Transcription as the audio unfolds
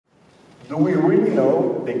Do we really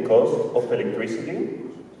know the cost of electricity?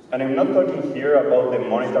 And I'm not talking here about the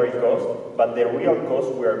monetary cost, but the real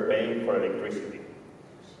cost we are paying for electricity.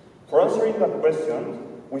 For answering that question,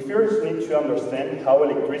 we first need to understand how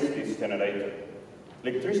electricity is generated.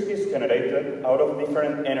 Electricity is generated out of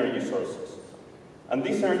different energy sources. And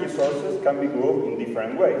these energy sources can be grouped in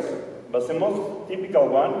different ways. But the most typical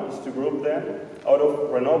one is to group them out of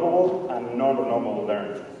renewable and non-renewable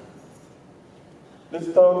energy. Let's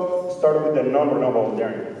start with the non-renewable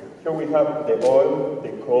energy. Here we have the oil,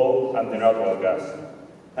 the coal, and the natural gas.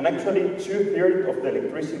 And actually, 2/3 of the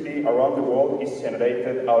electricity around the world is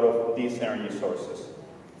generated out of these energy sources.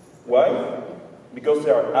 Why? Because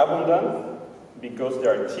they are abundant, because they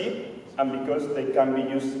are cheap, and because they can be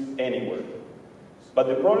used anywhere. But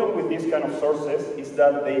the problem with these kind of sources is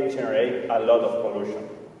that they generate a lot of pollution.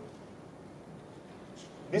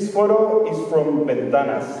 This photo is from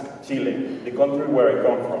Ventanas, Chile, the country where I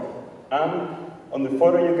come from. And on the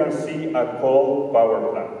photo you can see a coal power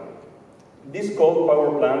plant. This coal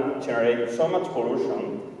power plant generates so much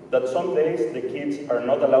pollution that some days the kids are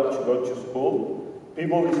not allowed to go to school,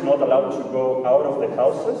 people is not allowed to go out of the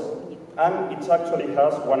houses, and it actually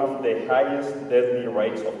has one of the highest deadly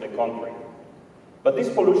rates of the country. But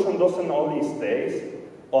this pollution doesn't only stay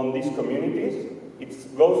on these communities, it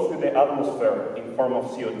goes to the atmosphere in form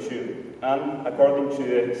of CO2. And according to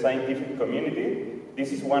the scientific community,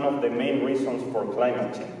 this is one of the main reasons for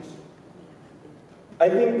climate change. I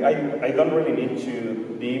think I don't really need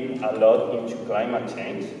to dig a lot into climate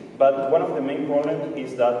change, but one of the main problems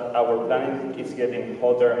is that our planet is getting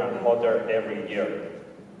hotter and hotter every year.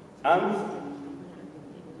 And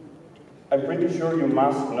I'm pretty sure you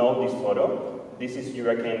must know this photo. This is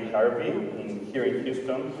Hurricane Harvey here in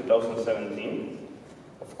Houston, 2017.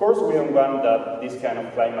 Of course, we don't want that this kind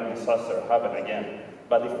of climate disaster happen again.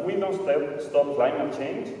 But if we don't stop climate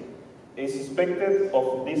change, it's expected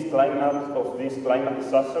of this climate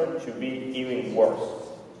disaster to be even worse.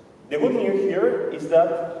 The good news here is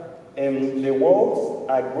that the world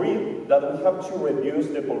agreed that we have to reduce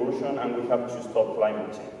the pollution and we have to stop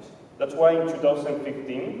climate change. That's why in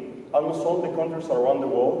 2015, almost all the countries around the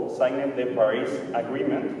world signed the Paris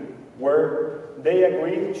Agreement, where they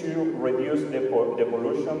agreed to reduce the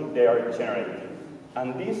pollution they are generating.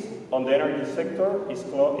 And this, on the energy sector, is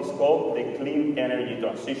called the clean energy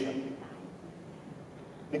transition.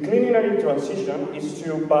 The clean energy transition is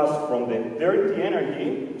to pass from the dirty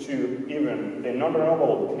energy to even the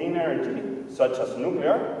non-renewable clean energy, such as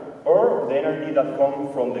nuclear, or the energy that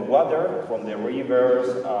comes from the water, from the rivers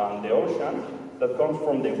and the ocean, that comes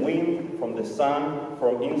from the wind, from the sun,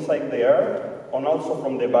 from inside the earth, and also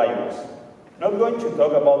from the biomass. Not going to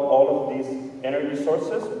talk about all of these energy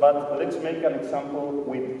sources, but let's make an example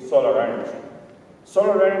with solar energy.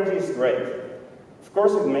 Solar energy is great. Of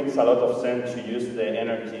course, it makes a lot of sense to use the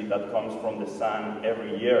energy that comes from the sun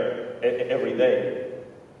every day.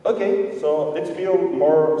 Okay, so let's build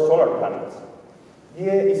more solar panels.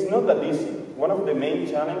 Yeah, it's not that easy. One of the main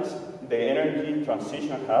challenges the energy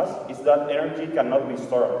transition has is that energy cannot be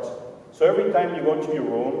stored. So every time you go to your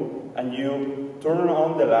room and you turn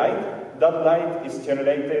on the light, that light is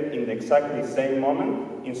generated in the exactly same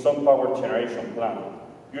moment in some power generation plant,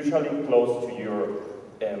 usually close to your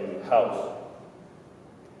house.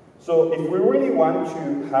 So if we really want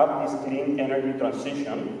to have this clean energy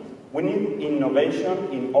transition, we need innovation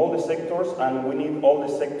in all the sectors, and we need all the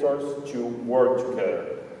sectors to work together.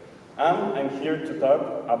 And I'm here to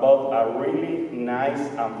talk about a really nice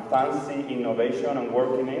and fancy innovation I'm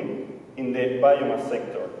working in the biomass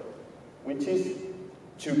sector, which is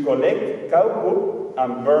to collect cow poop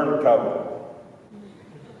and burn cow poop.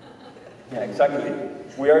 Yeah, exactly.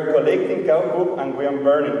 We are collecting cow poop and we are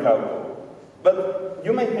burning cow poop. But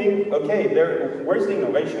you might think, okay, where's the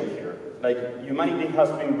innovation here? Like, humanity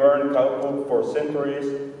has been burned cow poop for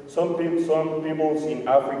centuries. Some peoples in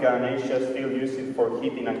Africa and Asia still use it for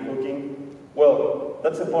heating and cooking. Well,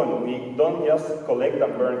 that's the point. We don't just collect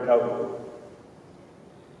and burn cow poop.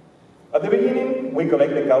 At the beginning, we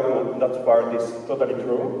collect the cow poop. That part is totally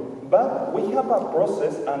true. But we have a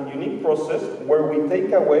process, a unique process, where we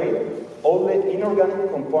take away all the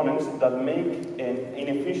inorganic components that make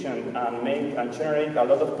inefficient and generate a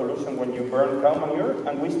lot of pollution when you burn cow manure,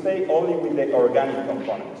 and we stay only with the organic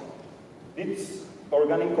components. These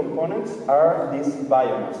organic components are this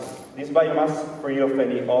biomass. This biomass free of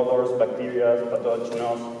any odors, bacteria,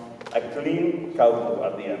 pathogens, a clean cow poop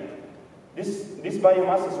at the end. This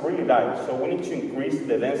biomass is really light, so we need to increase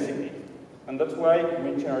the density. And that's why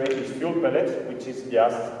we generate these fuel pellets, which is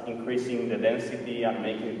just increasing the density and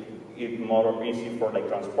making it more easy for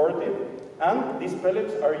transport it. And these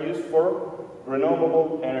pellets are used for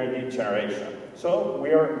renewable energy generation. So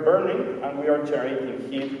we are burning and we are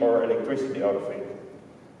generating heat or electricity out of it.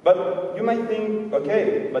 But you might think,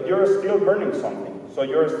 okay, but you're still burning something, so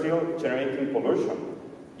you're still generating pollution.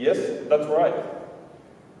 Yes, that's right.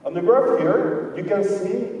 On the graph here, you can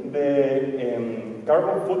see the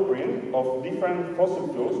carbon footprint of different fossil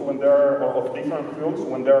fuels when they are, or of different fuels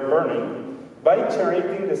when they are burning by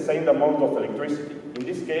generating the same amount of electricity. In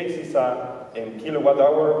this case, it's a kilowatt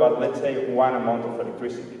hour, but let's say one amount of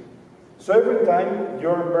electricity. So every time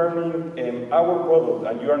you're burning our product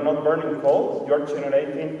and you are not burning coal, you're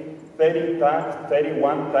generating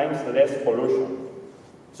 31 times less pollution.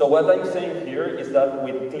 So what I'm saying here is that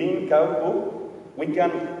with clean cow poop, we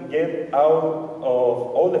can get out of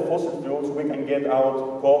all the fossil fuels, we can get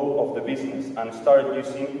out coal of the business and start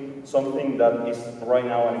using something that is right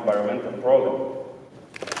now an environmental problem.